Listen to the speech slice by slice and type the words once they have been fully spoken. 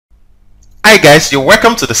Hi guys, you're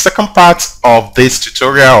welcome to the second part of this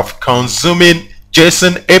tutorial of consuming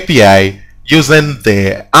JSON API using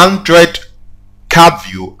the Android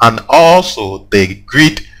Cardview and also the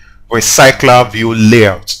Grid Recyclerview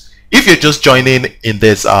layout. If you're just joining in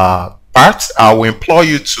this part, I will implore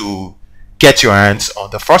you to get your hands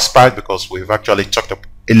on the first part because we've actually talked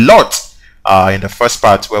a lot in the first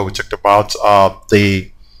part where we talked about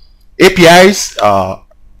the APIs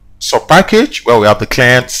sub-package where we have the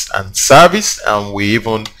clients and service, and we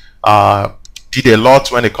even did a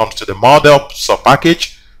lot when it comes to the model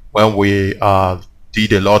sub-package when we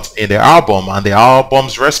did a lot in the album and the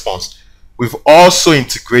album's response. We've also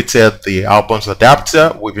integrated the album's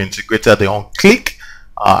adapter. We've integrated the on-click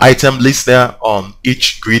item list there on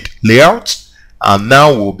each grid layout, and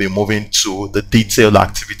now we'll be moving to the detail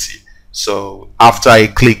activity. So after I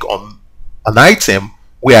click on an item,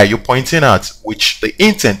 where are you pointing at, which the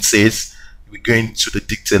intent says we're going to the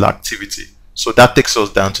detail activity. So that takes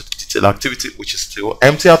us down to the detail activity, which is still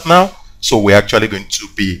empty out now. So we're actually going to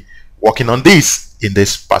be working on this in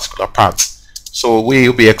this particular part. So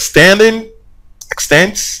we'll be extends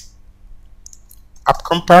app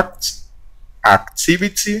compact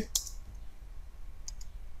activity,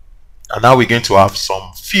 and now we're going to have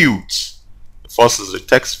some fields. The first is the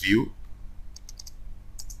text view,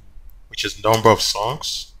 which is number of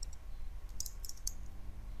songs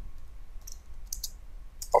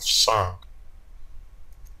of song.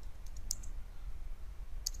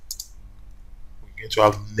 We're going to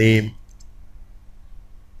have name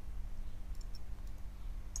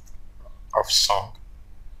of song.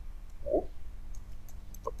 Oh,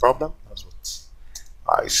 no problem. That's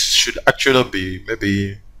what it should actually be,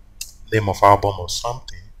 maybe name of album or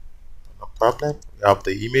something. No problem. We have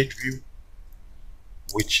the image view,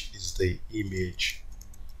 which is the image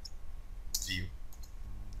view.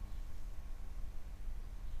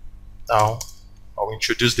 Now I'll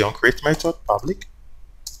introduce the onCreate method, public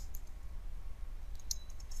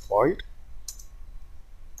void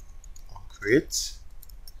onCreate.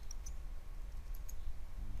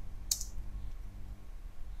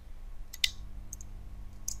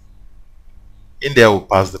 In there we'll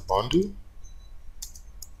pass the bundle,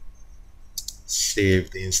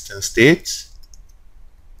 save the instance state,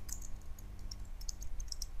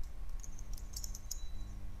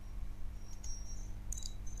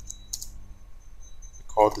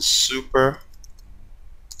 call the super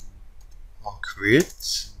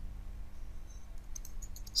onCreate,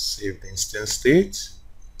 save the instance state,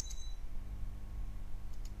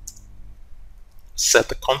 set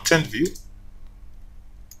the content view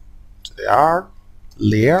to the R,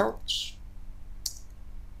 layout,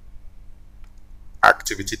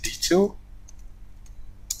 activity detail,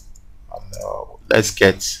 and let's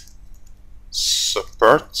get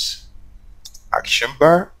support action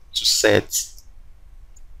bar to set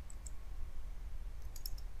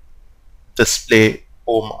display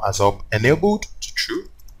home as up enabled to true.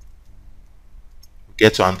 We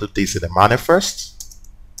get to handle this in the manifest.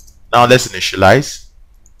 Now let's initialize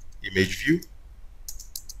image view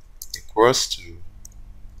equals to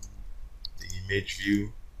the image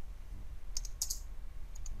view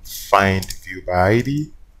find view by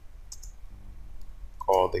ID,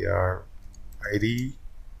 call the ID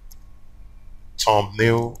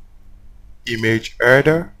thumbnail image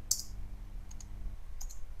header,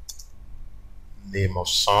 name of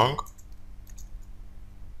song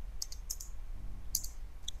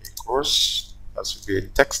equals, that should be a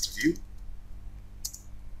text view,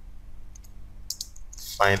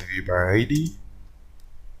 find view by ID,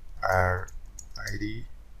 ID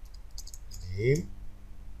name,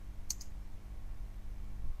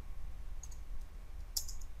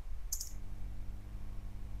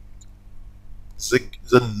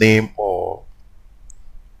 the name, or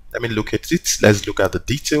let me look at it. Let's look at the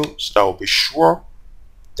detail so that will be sure.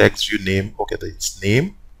 Text view name, okay, its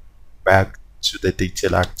name, back to the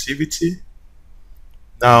detail activity.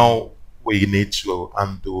 Now we need to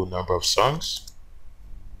undo number of songs.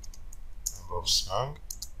 Number of song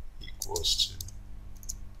equals to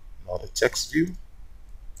another text view,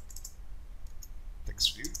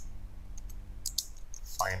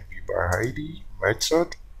 find view by ID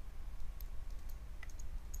method,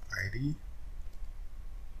 ID.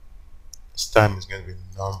 This time is going to be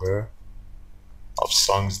number of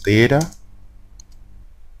songs data.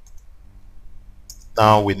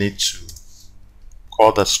 Now we need to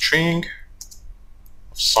call the string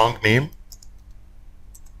of song name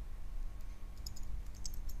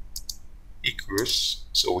equals,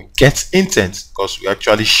 so we get intent because we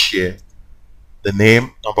actually share the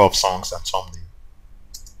name, number of songs, and thumbnail.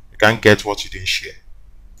 You can't get what you didn't share.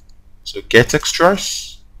 So get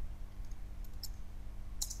extras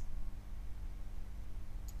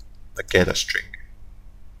a getter string.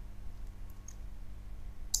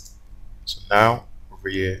 So now over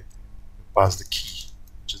here, we pass the key,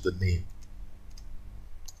 which is the name.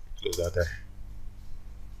 Close that there.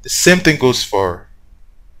 The same thing goes for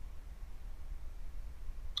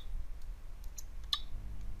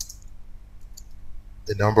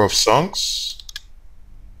the number of songs.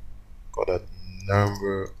 Got that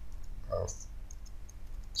number of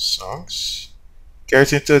songs.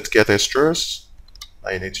 Get into it, get extras. Now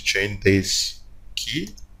you need to change this key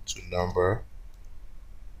to number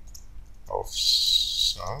of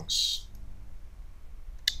songs.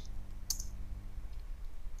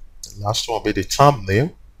 The last one will be the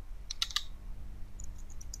thumbnail.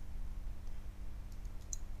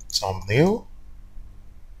 Thumbnail.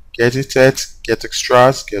 Get edited, get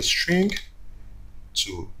extras, get string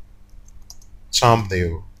to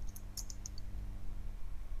thumbnail.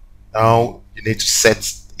 Now you need to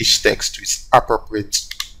set each text to its appropriate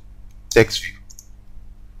text view.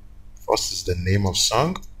 First is the name of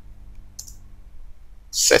song,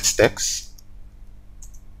 set text,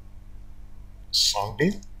 song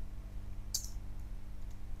name.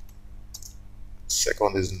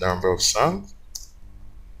 Second is number of song,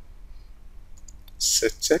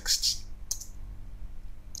 set text,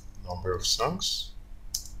 number of songs.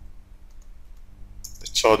 The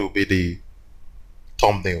third will be the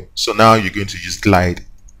thumbnail. So now you're going to use Glide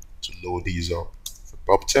to load these up. For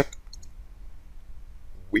PubTech,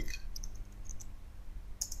 with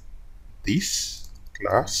this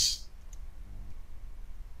class,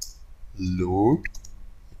 load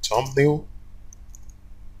thumbnail,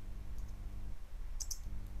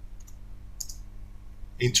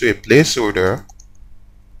 into a placeholder.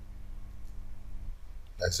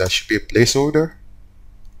 That should be a placeholder,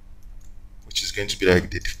 which is going to be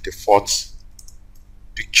like the default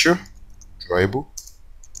picture, drawable,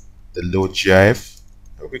 the load GIF.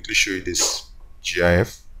 I'll quickly show you this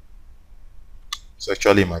GIF. It's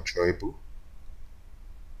actually my drawable.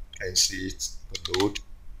 You can see it, the load,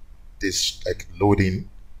 this like loading,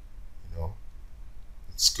 you know,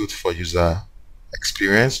 it's good for user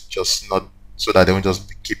experience, just not so that they won't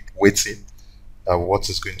just keep waiting that what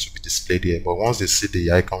is going to be displayed here. But once they see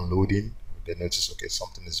the icon loading, they notice, okay,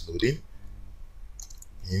 something is loading.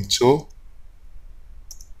 Into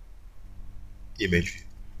image view.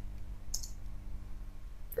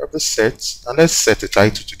 Grab the set, and let's set a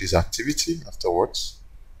title to this activity afterwards.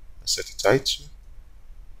 Let's set a title.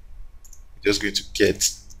 We're just going to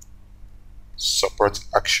get support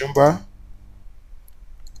action bar,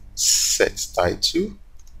 set title.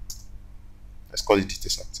 Let's call it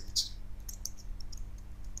details activity.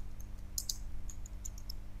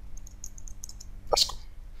 That's cool.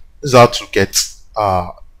 This is how to get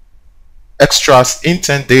extras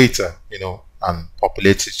intent data, you know, and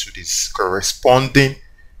populate it to this corresponding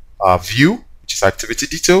view, which is activity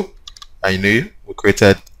detail. And you know, we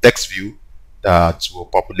created text view that will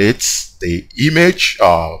populate the image,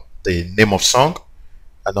 the name of song,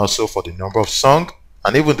 and also for the number of song,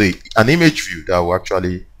 and even an image view that will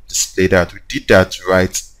actually display that. We did that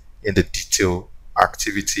right in the detail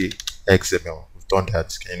activity XML. We've done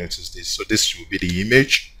that. Can you notice this? So this will be the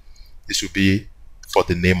image. This will be for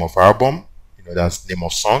the name of album, you know, that's name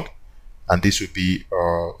of song, and this will be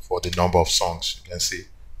for the number of songs. You can see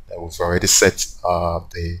that we've already set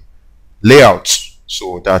the layout.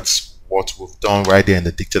 So that's what we've done right there in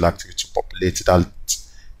the detail activity to populate that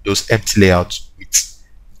those empty layouts with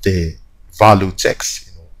the value text.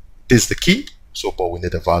 You know, this is the key. So, but we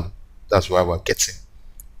need a value. That's why we're getting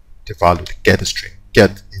the value, the get a string,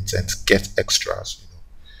 get intent, get extras. You know.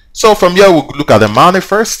 So from here, we'll look at the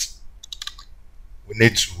manifest. We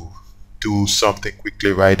need to do something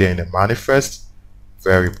quickly right there in the manifest.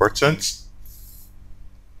 Very important.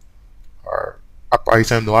 Our app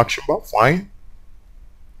item no action bar, fine.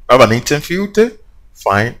 We have an intent filter,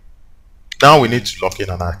 fine. Now we need to lock in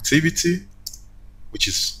an activity, which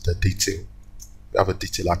is the detail. We have a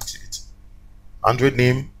detail activity. Android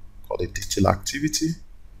name, call it detail activity,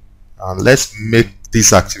 and let's make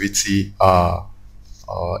this activity a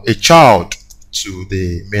child to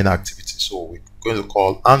the main activity. So we're going to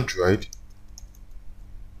call Android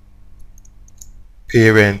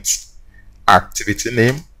parent activity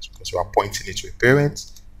name, because we are pointing it to a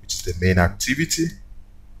parent, which is the main activity.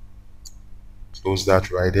 Close that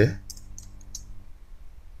right there.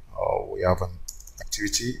 We have an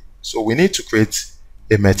activity, so we need to create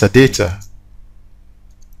a metadata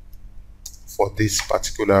for this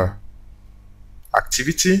particular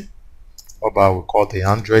activity. About we call the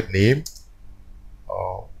Android name,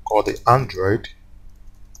 call the Android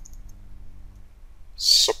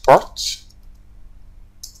support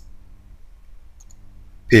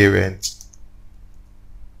parent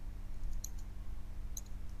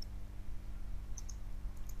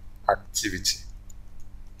activity.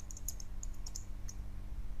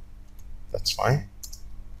 That's fine.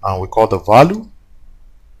 And we call the value,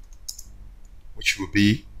 which will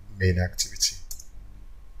be main activity.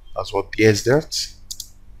 That's what PS that.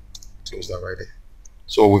 Close that right there.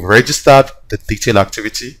 So we've registered the detail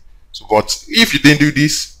activity. So, but if you didn't do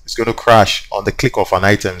this, it's going to crash on the click of an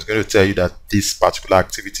item. It's going to tell you that this particular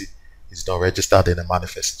activity is not registered in the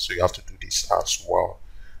manifest. So you have to do this as well.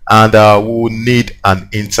 And we will need an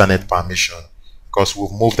internet permission because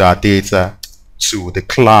we've moved our data to the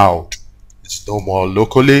cloud. It's no more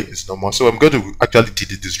locally. It's no more. So I'm going to actually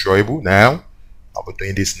delete this drawable now. I'll be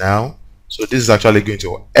doing this now. So this is actually going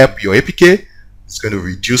to help your APK. It's going to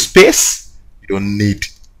reduce space. You don't need.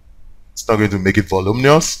 It's not going to make it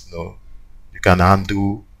voluminous. No, you can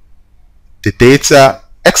handle the data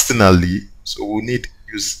externally. So we'll need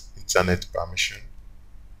use internet permission.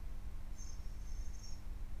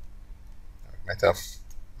 I might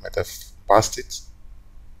have passed it.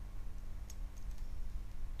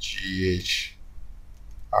 GHI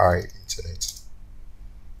internet.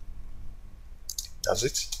 That's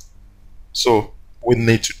it. So we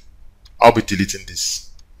need to. I'll be deleting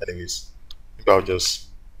this anyways. Maybe I'll just.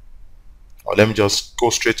 Or let me just go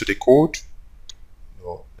straight to the code.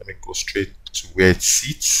 No, let me go straight to where it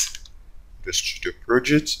sits. Just to the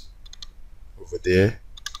project over there.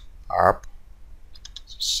 App,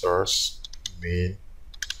 source, main,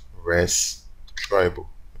 res, tribal.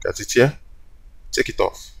 Look at it here. Take it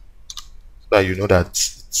off so that you know that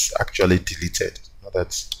it's actually deleted. Not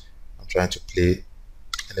that I'm trying to play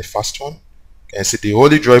any fast one. You can see the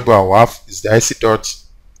only drawable I have is the IC dot.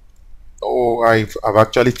 Oh, I've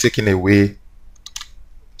actually taken away.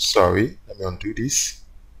 Sorry, let me undo this.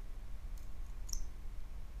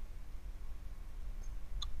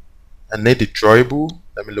 I need the drawable.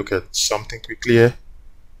 Let me look at something quickly here.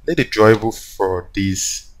 I need the drawable for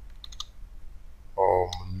this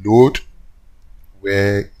load.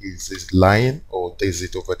 Where is this line? Or is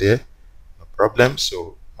it over there? No problem.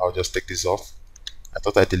 So I'll just take this off. I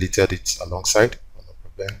thought I deleted it alongside. No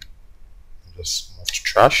problem. I'll just move to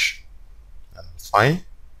trash. And fine.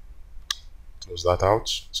 Close that out.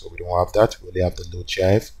 So we don't have that. We only have the load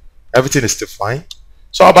GIF. Everything is still fine.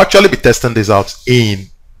 So I'll actually be testing this out in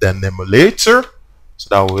the emulator so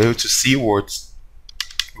that we're able to see what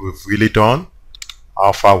we've really done,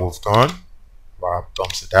 how far we've gone, our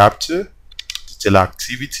DOMS adapter, detail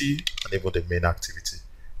activity, and even the main activity.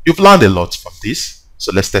 You've learned a lot from this.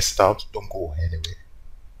 So let's test it out. Don't go anywhere.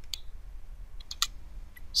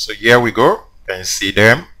 So here we go. You can see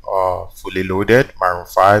them fully loaded. Maroon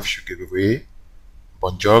 5, Sugar Ray,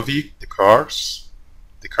 Bon Jovi, The Cars,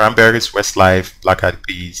 The Cranberries, Westlife, Black Eyed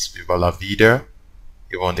Peas, Viva La Vida,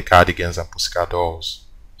 even the Cardigans and Pussycat Dolls.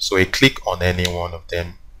 So a click on any one of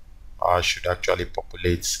them should actually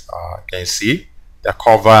populate. You can see the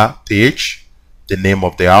cover page, the name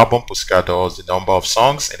of the album, Pussycat Dolls, the number of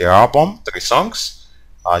songs in the album, 3 songs.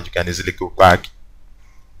 You can easily go back.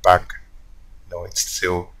 No, it's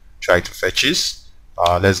still trying to fetch this.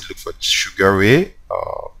 Let's look for Sugar Ray.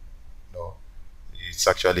 No, it's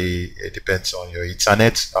actually, it depends on your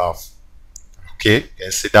internet. Okay, you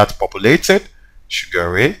can see that populated.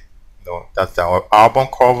 Sugar Ray. No, that's our album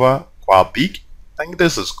cover, quite big. I think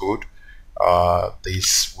this is good.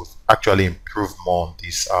 This would actually improve more on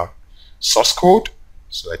this source code.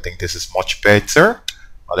 So I think this is much better.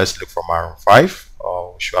 Let's look for Maroon 5.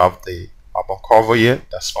 We should have the album cover here.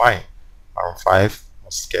 That's fine. Maroon 5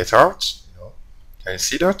 must get out. You know, can you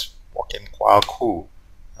see that? Working quite cool.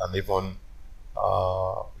 And even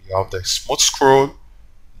you have the smooth scroll,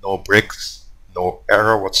 no breaks, no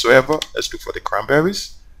error whatsoever. Let's look for the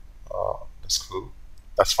Cranberries. That's cool.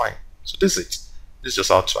 That's fine. So this is it. This is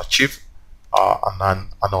just how to achieve an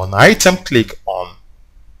on item click on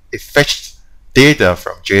a fetched data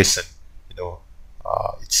from JSON. You know,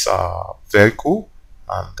 it's very cool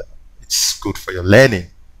and it's good for your learning.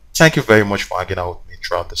 Thank you very much for hanging out with me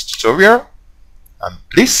throughout this tutorial, and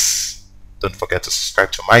please don't forget to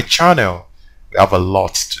subscribe to my channel. We have a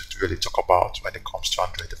lot to really talk about when it comes to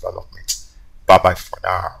Android development. Bye bye for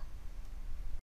now.